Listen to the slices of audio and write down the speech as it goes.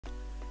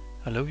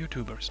Hello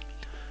YouTubers!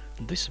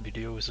 This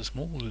video is a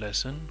small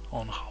lesson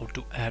on how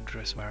to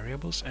address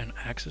variables and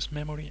access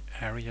memory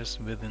areas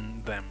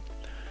within them.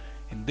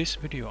 In this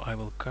video I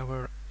will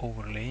cover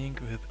overlaying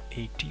with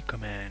AT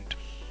command.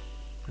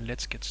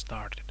 Let's get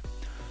started.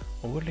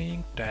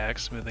 Overlaying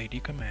tags with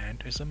AT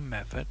command is a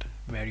method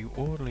where you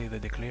overlay the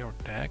declared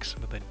tags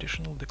with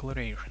additional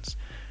declarations.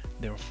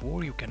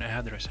 Therefore, you can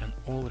address an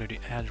already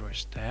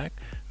addressed tag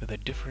with a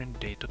different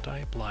data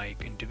type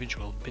like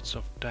individual bits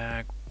of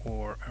tag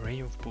or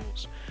array of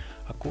bools.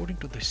 According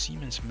to the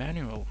Siemens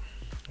manual,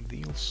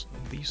 these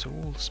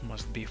rules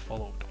must be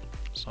followed.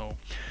 So,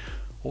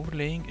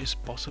 overlaying is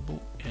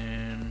possible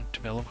in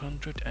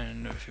 1200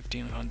 and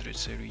 1500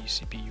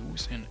 series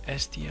CPUs in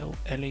STL,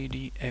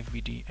 LAD,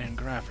 FBD and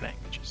graph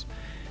languages.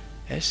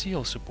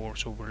 SCL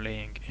supports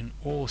overlaying in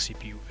all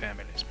CPU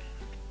families.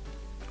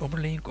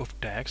 Overlaying of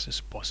tags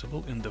is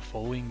possible in the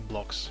following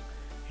blocks: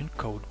 in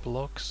code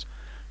blocks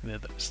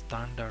with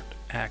standard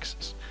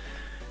access.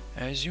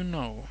 As you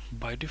know,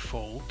 by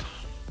default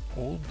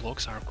all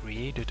blocks are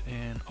created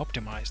in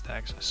optimized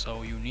access,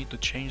 so you need to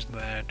change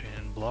that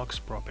in blocks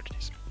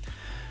properties.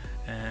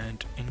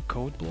 And in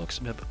code blocks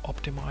with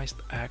optimized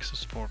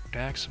access for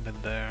tags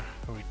with the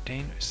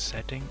retain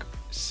setting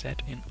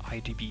set in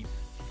IDB.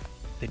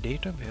 The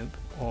data width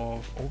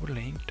of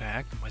overlaying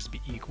tag must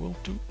be equal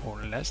to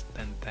or less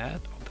than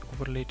that of the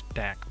overlaid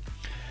tag.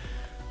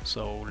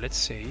 So let's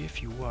say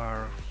if you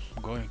are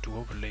going to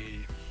overlay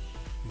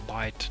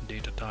byte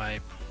data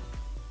type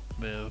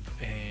with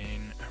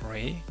an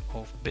array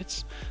of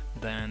bits,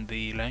 then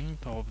the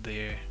length of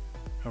the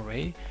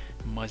array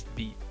must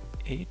be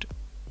 8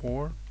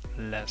 or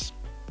less,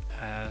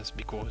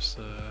 because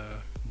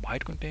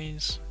byte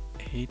contains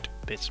 8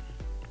 bits.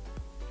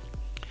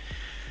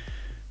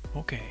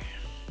 Okay,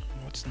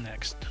 what's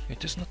next?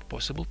 It is not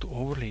possible to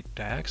overlay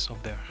tags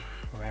of the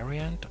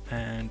variant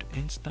and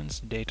instance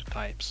data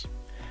types.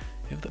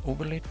 If the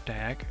overlaid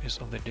tag is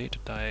of the data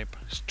type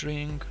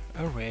string,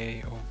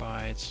 array of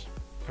bytes,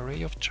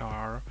 array of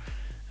char,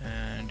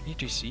 and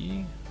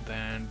etc.,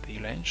 then the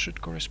length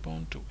should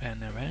correspond to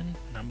an even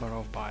number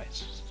of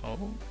bytes.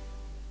 So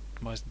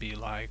it must be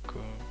like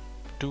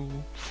 2,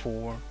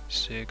 4,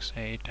 6,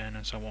 8, 10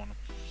 and so on.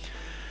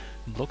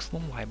 Blocks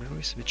from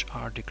libraries which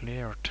are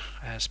declared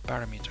as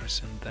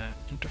parameters in the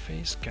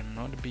interface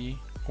cannot be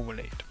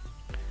overlaid.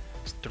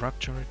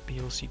 Structured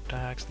PLC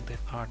tags that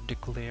are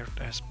declared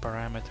as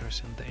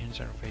parameters in the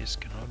interface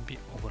cannot be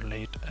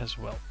overlaid as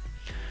well.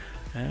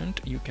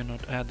 And you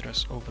cannot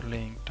address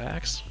overlaying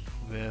tags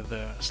with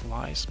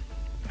slice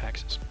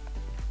access.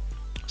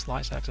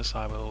 Slice access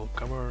I will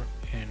cover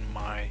in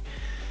my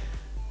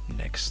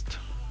next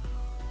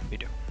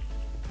video.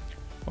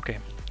 Okay,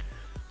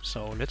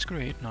 so let's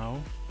create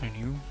now a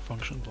new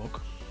function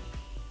block.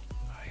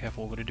 I have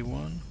already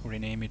one.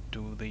 Rename it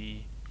to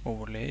the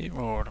overlay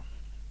or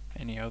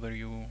any other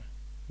you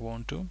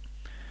want to,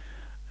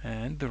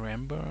 and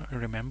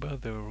remember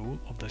the rule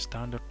of the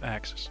standard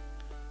access.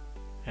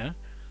 Yeah,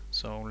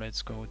 so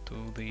let's go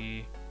to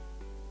the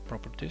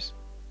properties,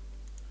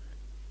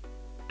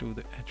 to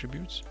the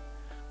attributes,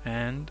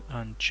 and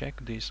uncheck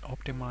this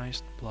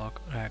optimized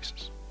block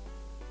access.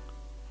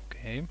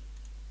 Okay,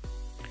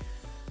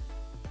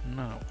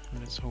 now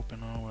let's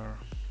open our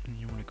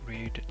newly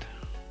created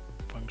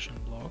function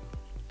block.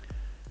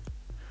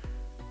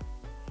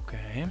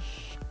 Okay,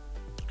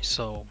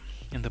 so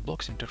in the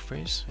blocks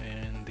interface,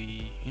 in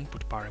the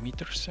input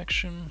parameters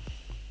section,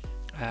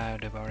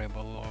 add a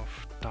variable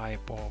of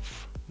type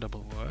of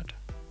double word.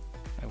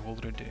 I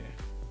already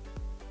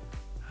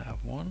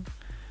have one,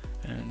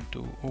 and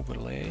to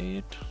overlay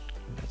it,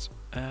 let's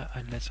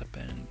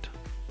append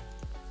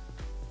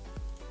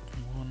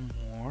one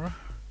more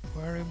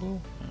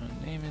variable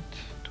and name it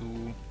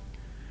to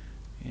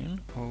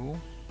no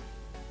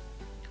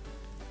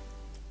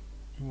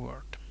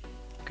word.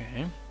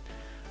 Okay,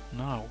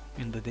 now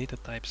in the data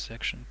type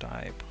section,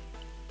 type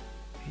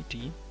AT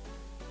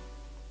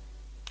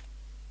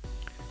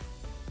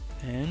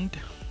and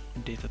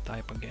data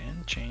type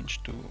again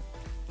change to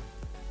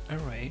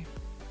array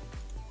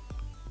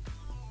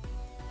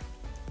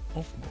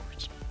of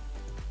words.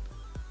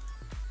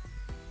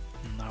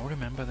 Now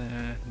remember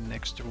the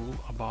next rule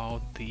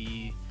about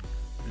the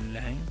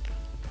length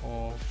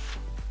of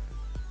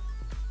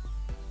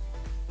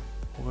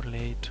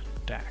overlaid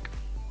tag.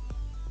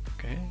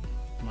 Okay,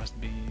 it must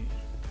be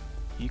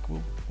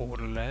equal or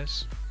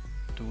less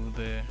to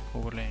the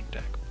overlaying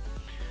tag.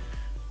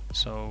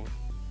 So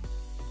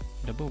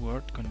double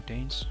word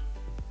contains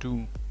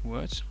 2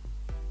 words,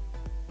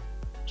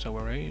 so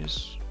array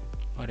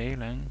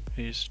length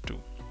is 2.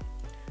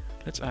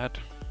 Let's add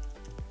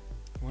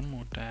one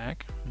more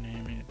tag,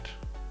 name it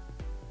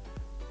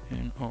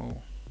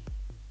no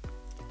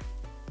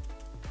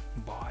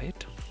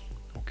byte.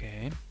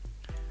 Okay,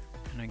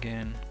 and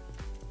again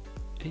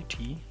AT,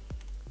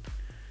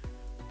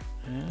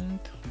 and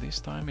this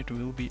time it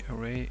will be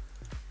array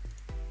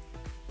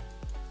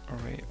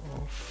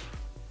of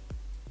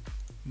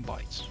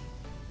bytes.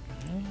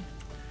 Okay.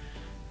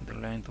 The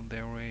length of the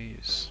array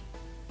is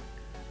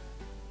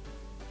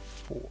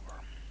 4.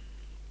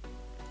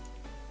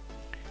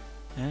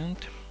 and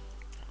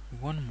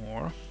one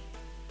more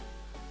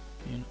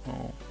in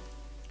O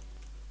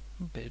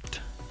bit,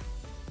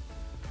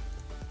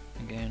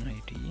 again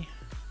ID,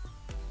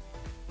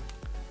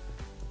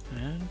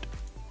 and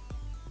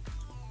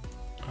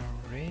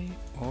array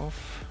of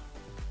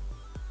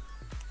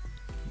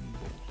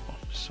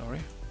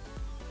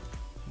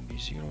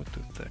B0 to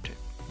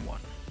 31.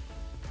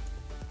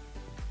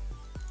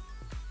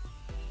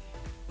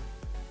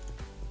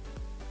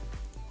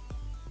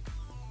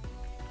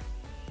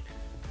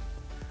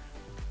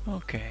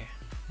 Okay,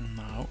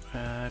 now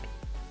add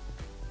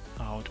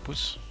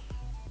outputs,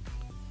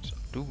 so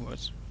 2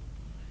 words,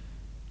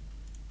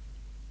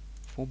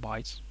 4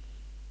 bytes,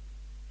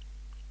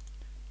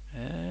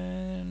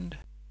 and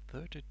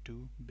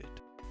 32-bit.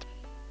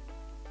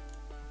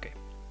 Okay.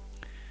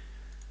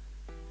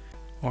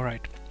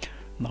 Alright,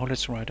 now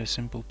let's write a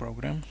simple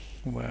program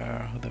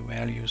where the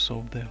values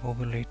of the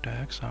overlay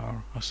tags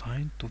are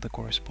assigned to the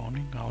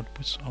corresponding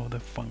outputs of the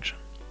function.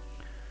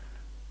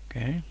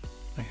 Okay,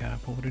 I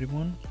have already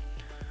one.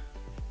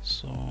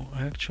 So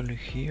actually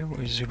here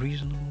is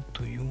reasonable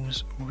to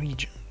use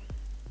region.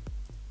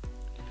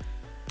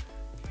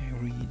 Okay,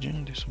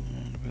 region, this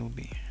one will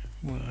be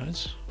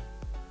words.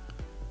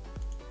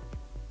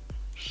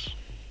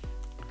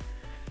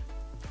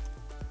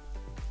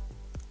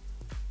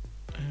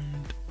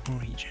 And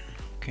region,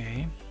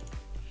 okay.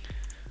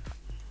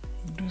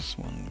 This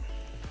one,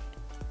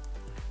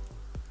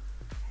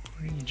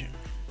 region,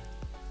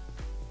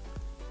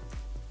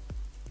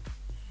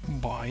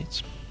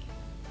 bytes,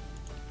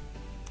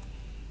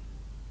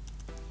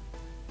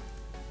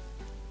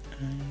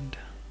 and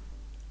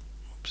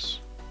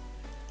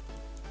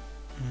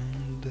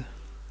and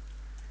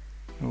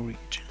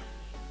region.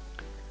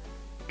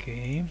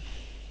 Okay,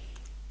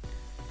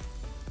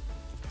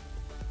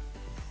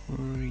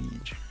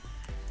 region,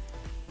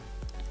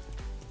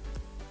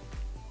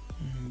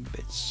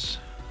 bits,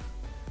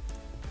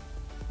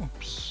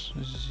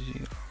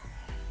 0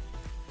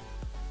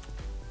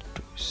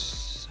 to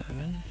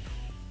 7.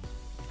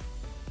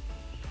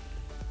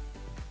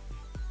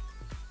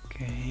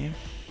 Okay.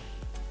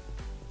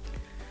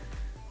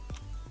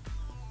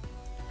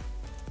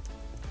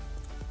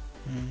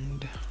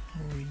 And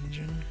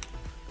region,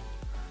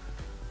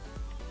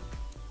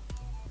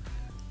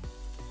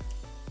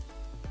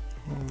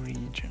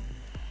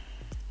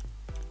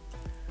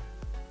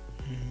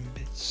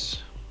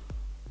 bits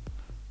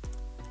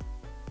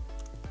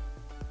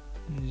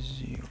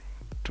 0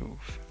 to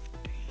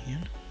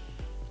 15,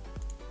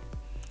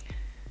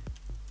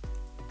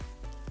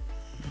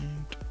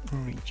 and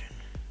region.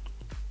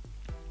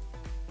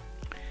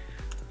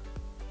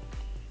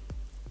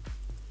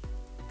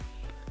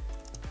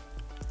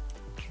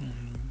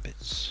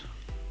 Bits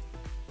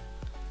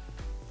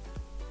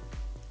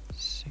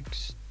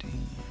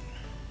 16,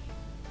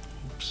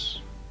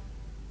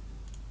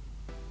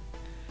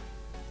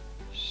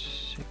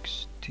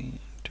 16,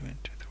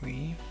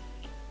 23,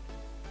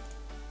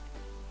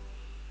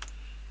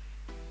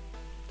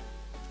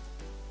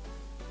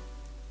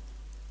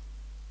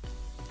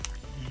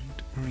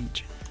 and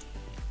region,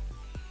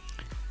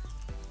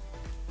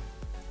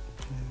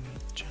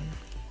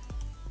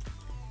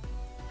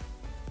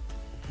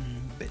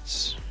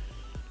 bits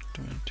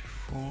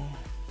 24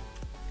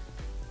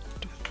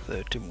 to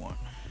 31.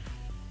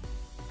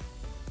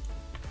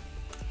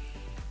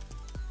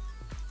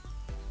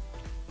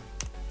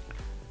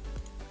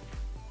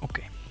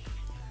 Okay,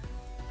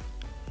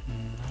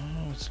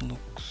 now it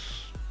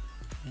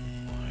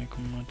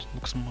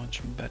looks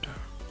much better.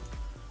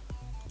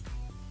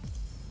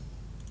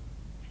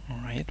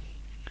 Alright,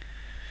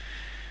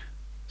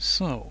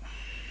 so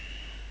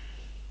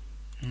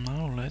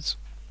now let's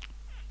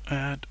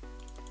add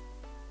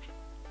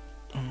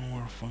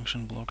our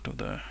function block to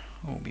the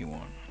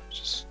OB1.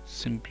 Just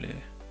simply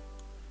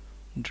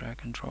drag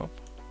and drop.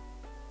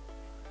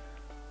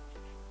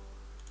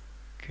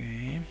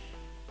 Okay,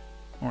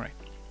 alright.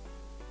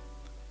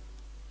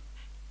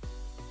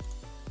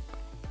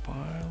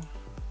 Compile,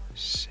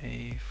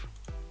 save.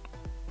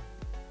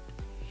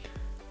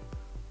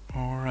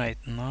 Alright,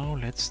 now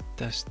let's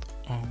test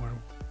our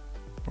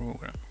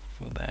program.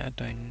 For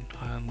that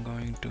I'm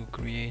going to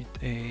create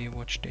a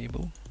watch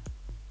table.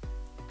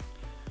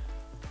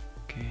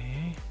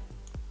 Okay,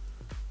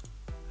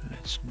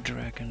 let's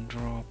drag and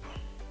drop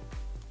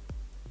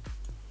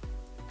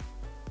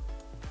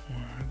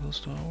variables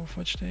to our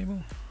fetch table.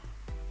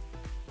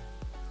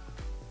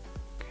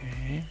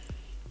 Okay,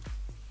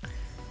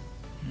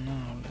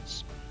 now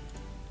let's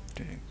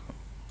take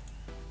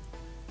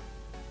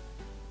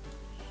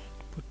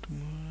output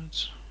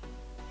words,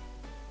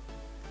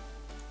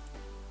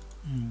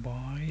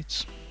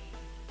 bytes,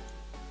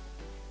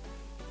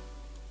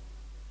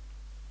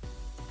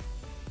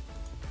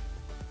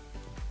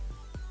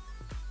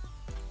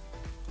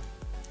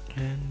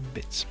 and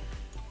bits.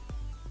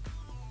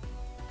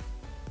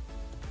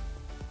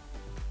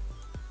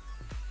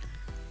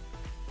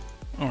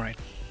 Alright,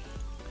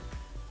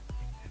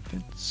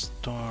 let's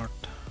start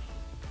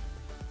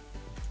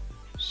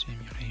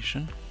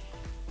simulation.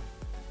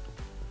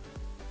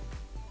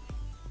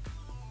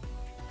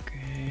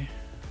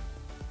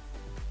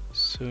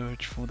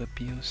 search for the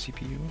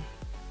CPU,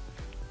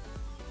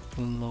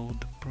 load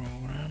the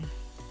program.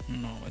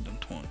 No, I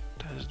don't want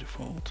as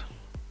default.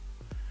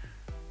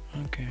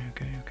 Okay,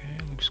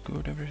 looks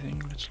good,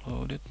 everything. Let's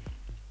load it.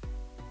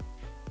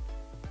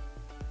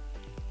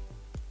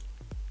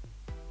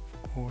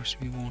 Of course,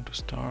 we want to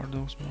start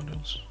those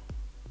modules.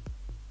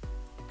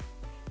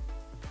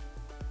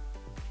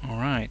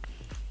 Alright.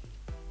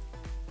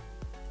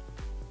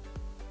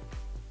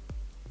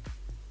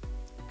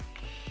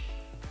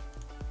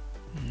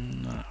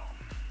 Now,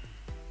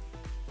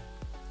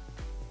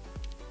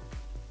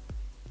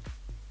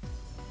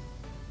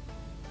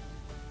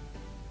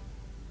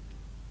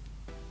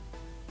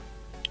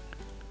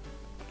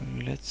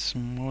 let's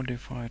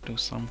modify to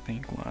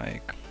something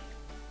like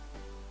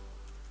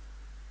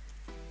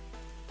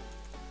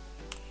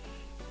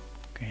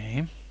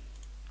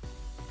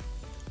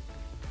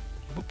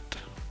whooped.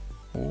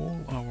 All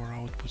our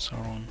outputs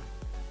are on.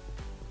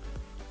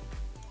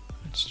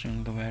 Let's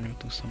change the value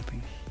to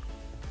something.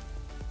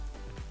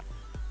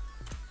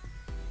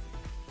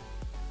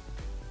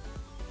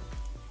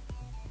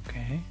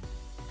 Okay.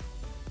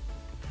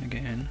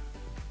 Again,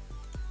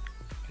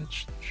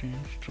 let's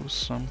change to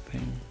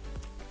something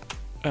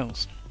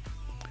else.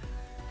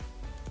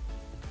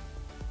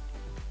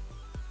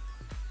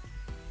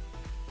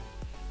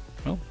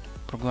 Well,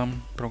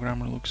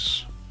 programmer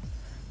looks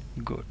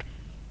good.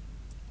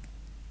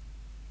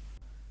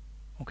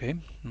 Okay,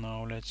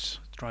 now let's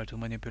try to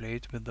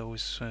manipulate with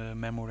those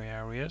memory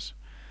areas.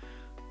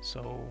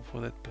 So for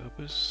that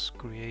purpose,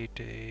 create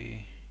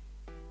a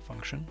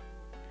function.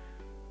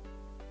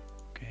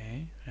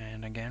 Okay,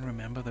 and again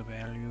remember the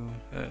value,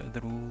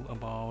 the rule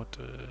about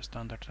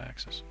standard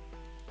access.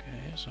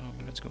 Okay, so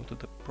let's go to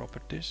the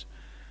properties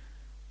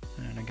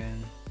and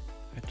again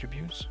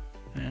attributes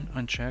and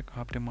uncheck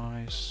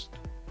optimized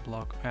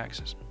block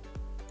access.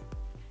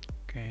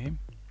 Okay.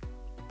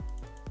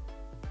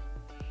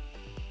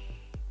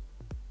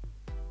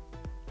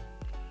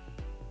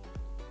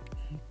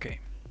 Okay.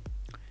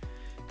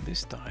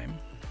 This time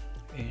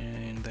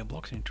in the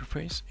blocks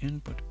interface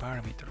input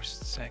parameters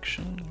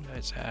section,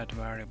 let's add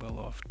variable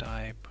of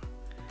type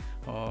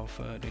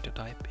of data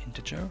type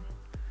integer.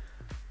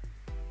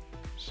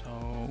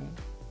 So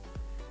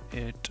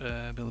it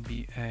will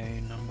be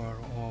a number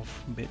of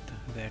bit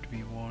that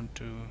we want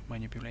to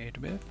manipulate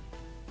with.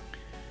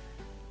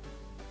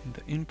 In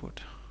the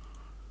input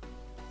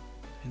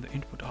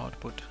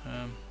output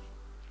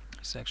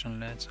section,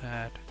 let's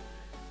add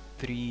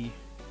three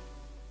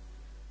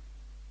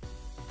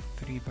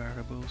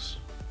variables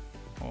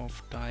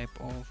of type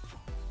of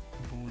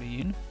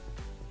boolean,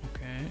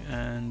 okay,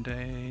 and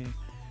a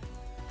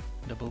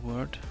double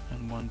word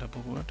and one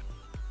double word.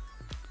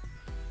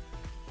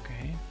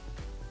 Okay.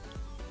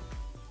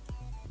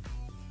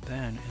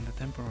 Then in the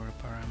temporary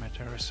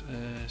parameters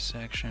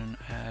section,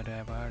 add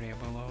a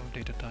variable of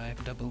data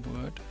type double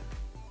word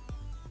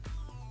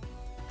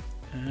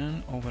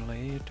and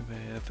overlay it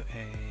with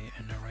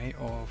an array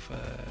of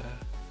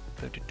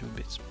 32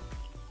 bits.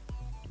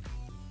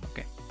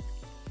 Okay.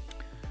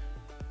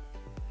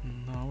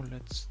 Now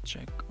let's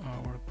check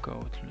our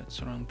code.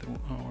 Let's run through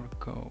our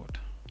code.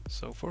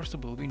 So first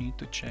of all, we need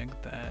to check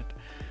that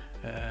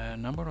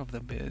number of the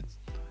bits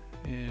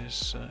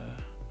is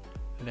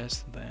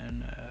less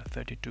than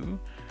 32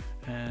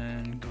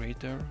 and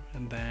greater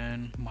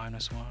than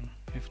 -1.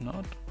 If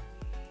not,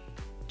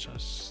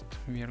 just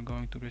we are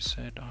going to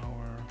reset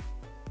our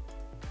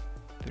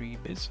 3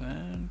 bits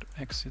and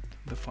exit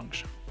the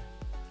function.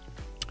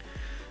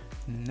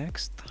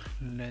 Next,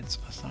 let's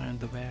assign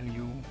the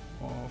value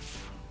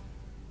of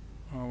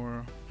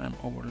our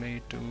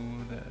overlay to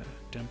the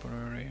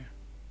temporary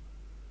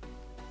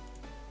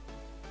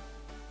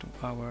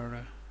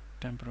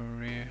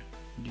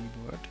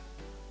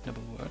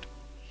double word,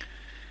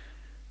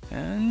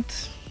 and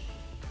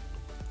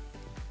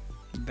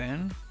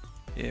then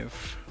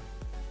if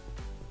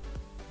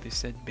the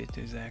set bit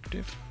is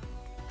active,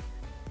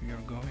 we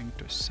are going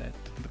to set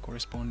the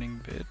corresponding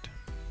bit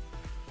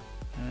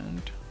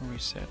and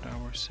reset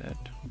our set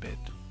bit.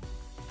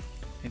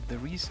 If the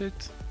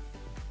reset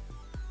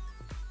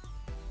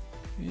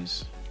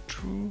is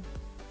true,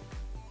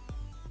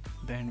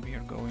 then we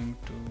are going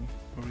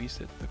to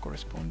reset the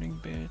corresponding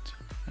bit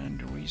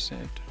and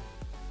reset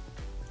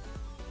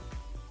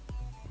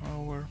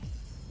our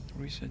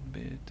reset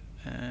bit,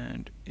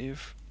 and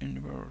if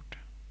invert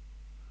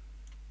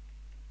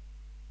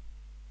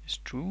is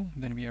true,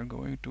 then we are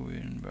going to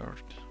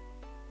invert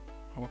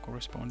our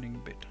corresponding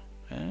bit,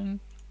 and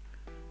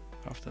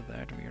after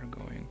that we are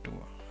going to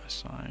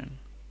assign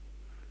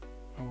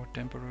our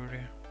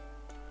temporary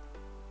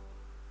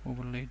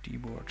overlay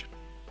dboard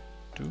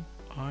to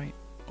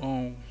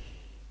IO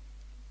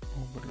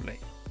overlay.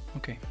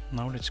 Okay,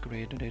 now let's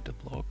create a data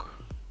block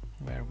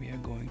where we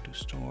are going to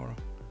store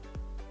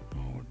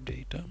our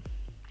data.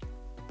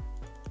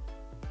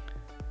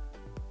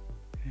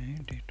 Okay,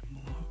 data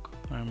block.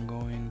 I'm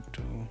going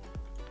to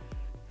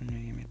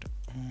name it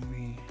OV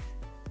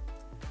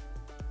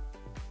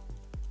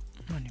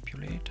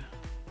manipulate.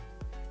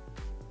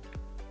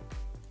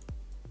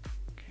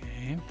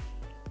 Okay,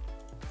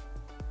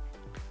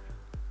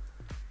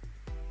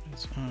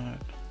 let's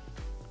add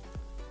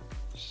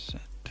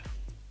set,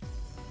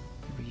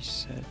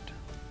 reset,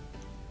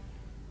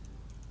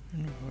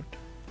 invert,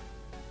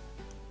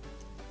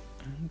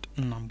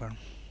 and number.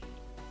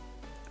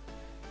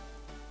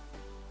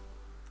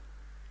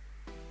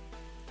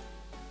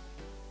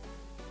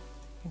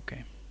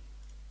 Okay,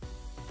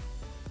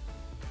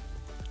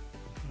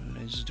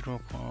 let's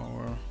drop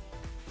our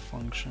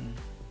function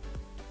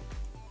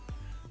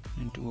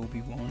into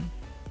OB1.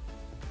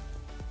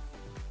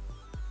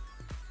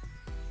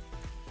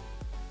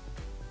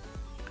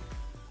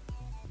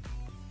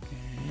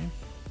 Okay,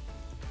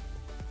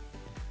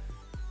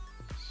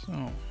 so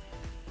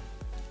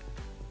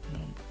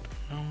number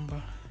to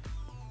number,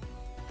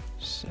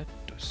 set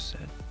to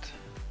set,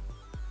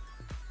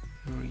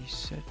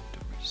 reset to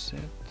reset,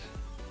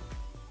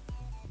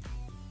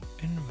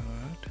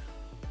 invert,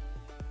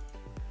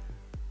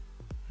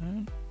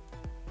 and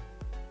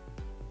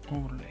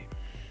overlay.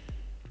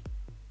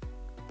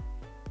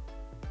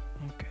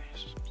 Okay,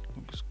 so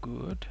looks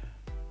good.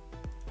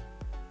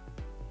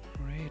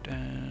 Right,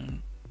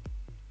 and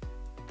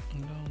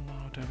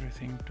download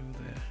everything to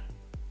the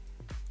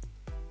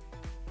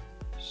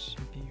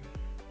CPU.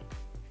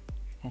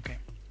 Okay.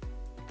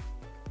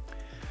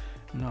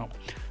 Now,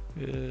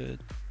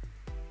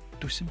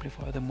 to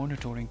simplify the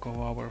monitoring of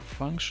our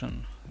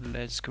function,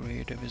 let's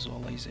create a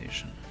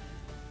visualization.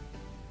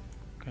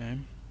 Okay.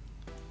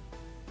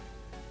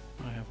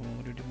 I have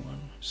already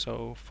one.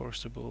 So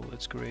first of all,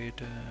 let's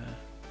create a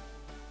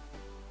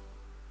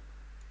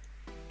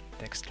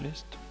text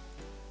list,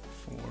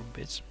 4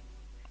 bits.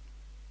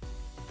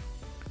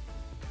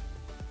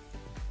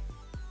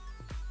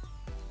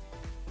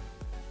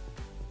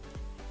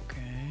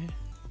 Okay.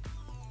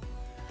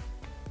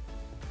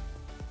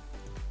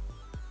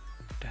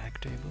 Tag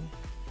table.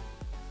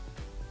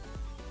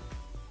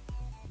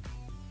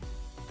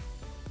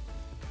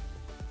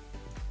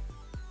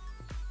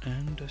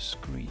 And a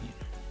screen.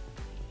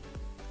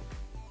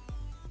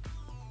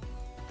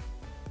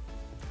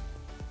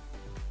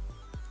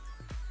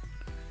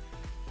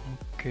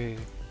 Okay,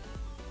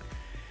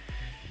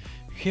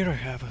 here I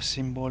have a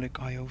symbolic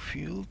IO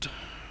field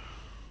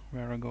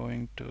where I'm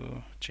going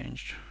to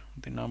change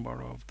the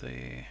number of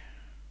the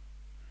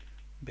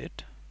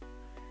bit,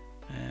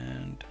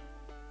 and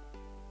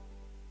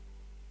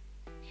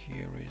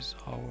here is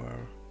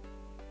our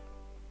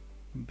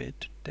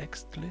bit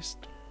text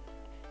list.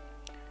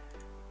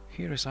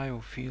 Here is IO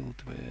field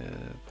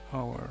with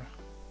our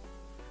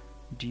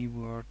D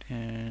word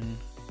in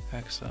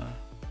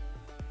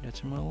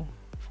hexadecimal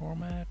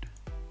format.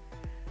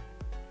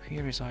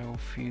 Here is IO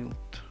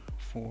field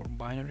for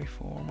binary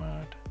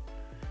format.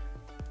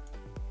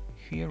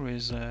 Here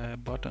is a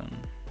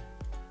button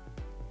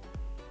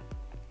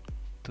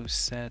to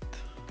set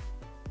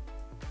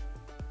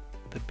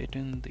the bit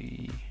in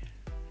the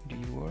D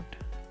word.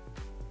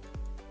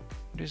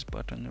 This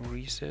button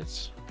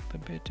resets the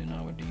bit in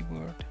our D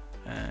word,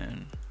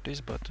 and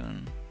this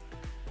button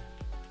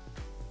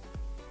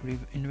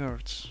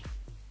inverts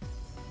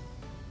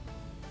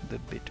the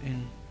bit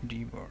in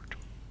D word.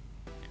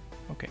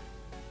 Okay,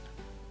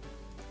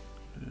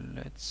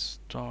 let's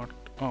start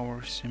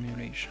our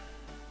simulation.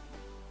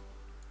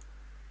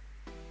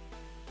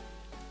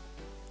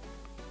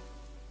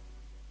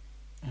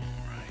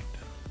 Alright,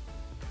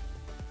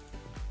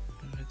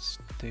 let's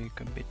take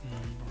a bit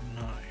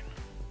number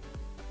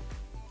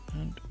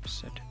 9 and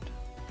set it,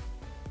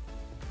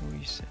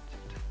 reset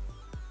it,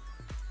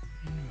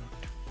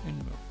 invert,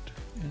 invert,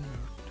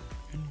 invert,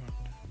 invert.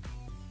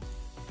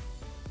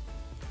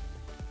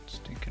 Let's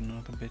take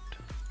another bit,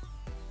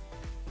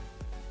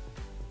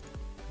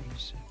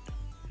 reset,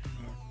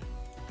 invert.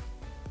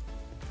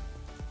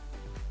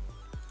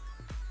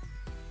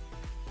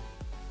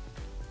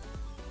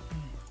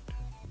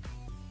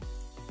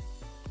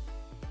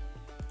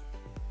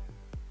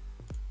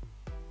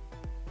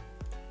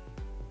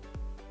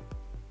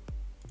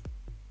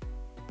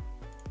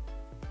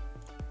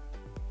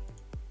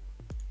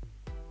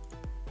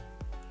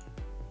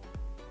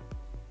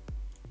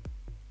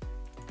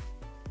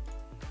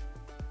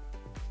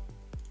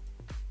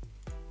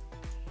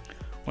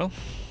 Well,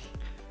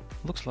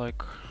 looks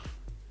like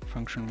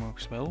function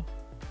works well.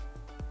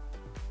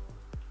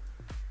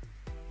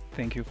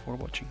 Thank you for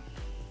watching.